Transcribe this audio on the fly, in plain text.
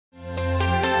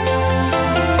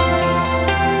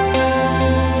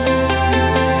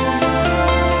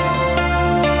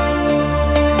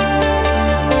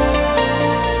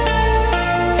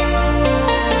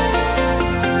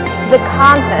The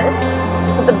contest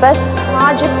for the best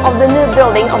project of the new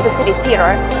building of the City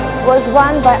Theatre was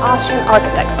won by Austrian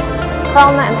architects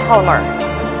Krallner and Helmer.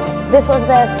 This was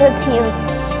their 13th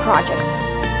project.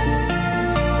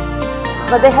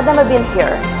 But they had never been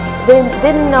here. They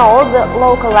didn't know the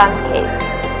local landscape.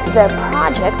 Their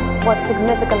project was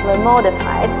significantly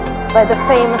modified by the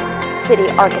famous city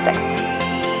architects.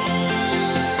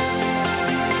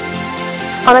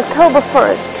 On October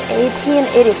 1st,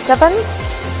 1887,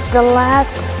 the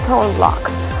last stone block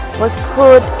was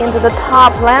put into the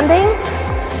top landing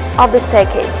of the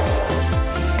staircase.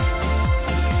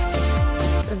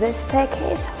 This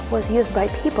staircase was used by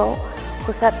people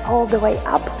who sat all the way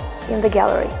up in the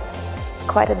gallery.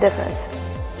 Quite a difference.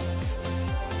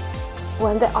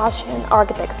 When the Austrian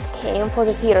architects came for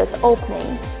the theatre's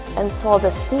opening and saw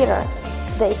this theatre,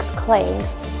 they exclaimed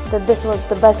that this was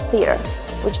the best theatre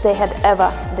which they had ever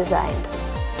designed.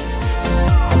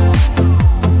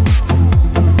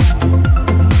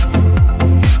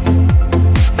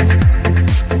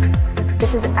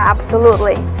 This is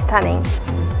absolutely stunning.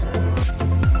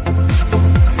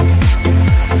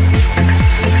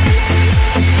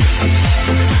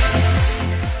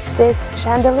 This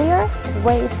chandelier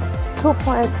weighs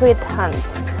 2.3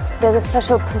 tons. There's a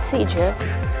special procedure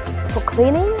for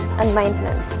cleaning and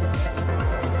maintenance.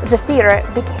 The theatre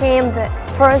became the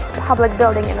first public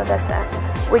building in Odessa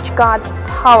which got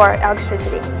power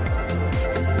electricity.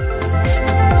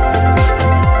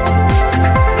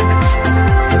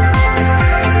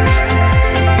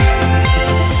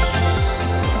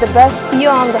 The best view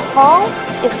on the hall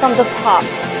is from the top.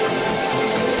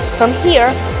 From here,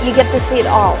 you get to see it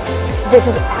all. This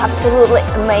is absolutely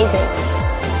amazing.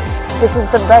 This is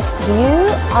the best view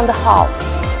on the hall.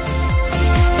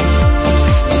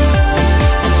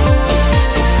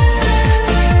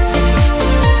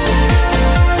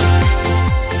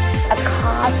 A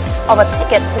cost of a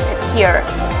ticket to sit here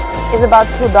is about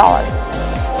 $2.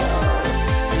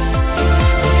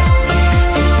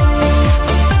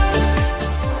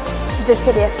 The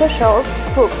city officials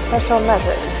took special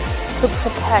measures to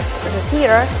protect the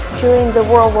theatre during the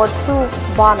World War II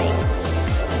bombings.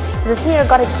 The theatre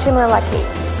got extremely lucky.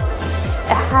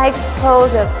 A high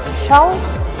explosive shell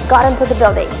got into the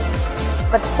building,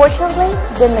 but fortunately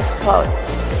didn't explode.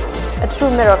 A true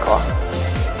miracle.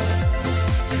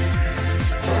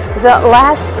 The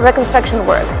last reconstruction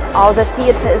works of the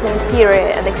theatre's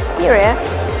interior and exterior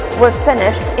were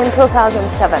finished in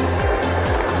 2007.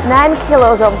 9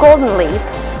 kilos of golden leaf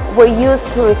were used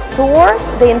to restore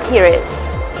the interiors.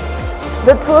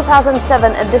 The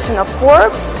 2007 edition of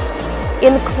Forbes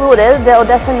included the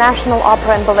Odessa National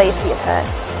Opera and Ballet Theatre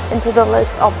into the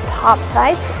list of top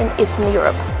sites in Eastern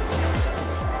Europe.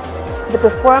 The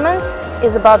performance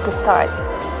is about to start.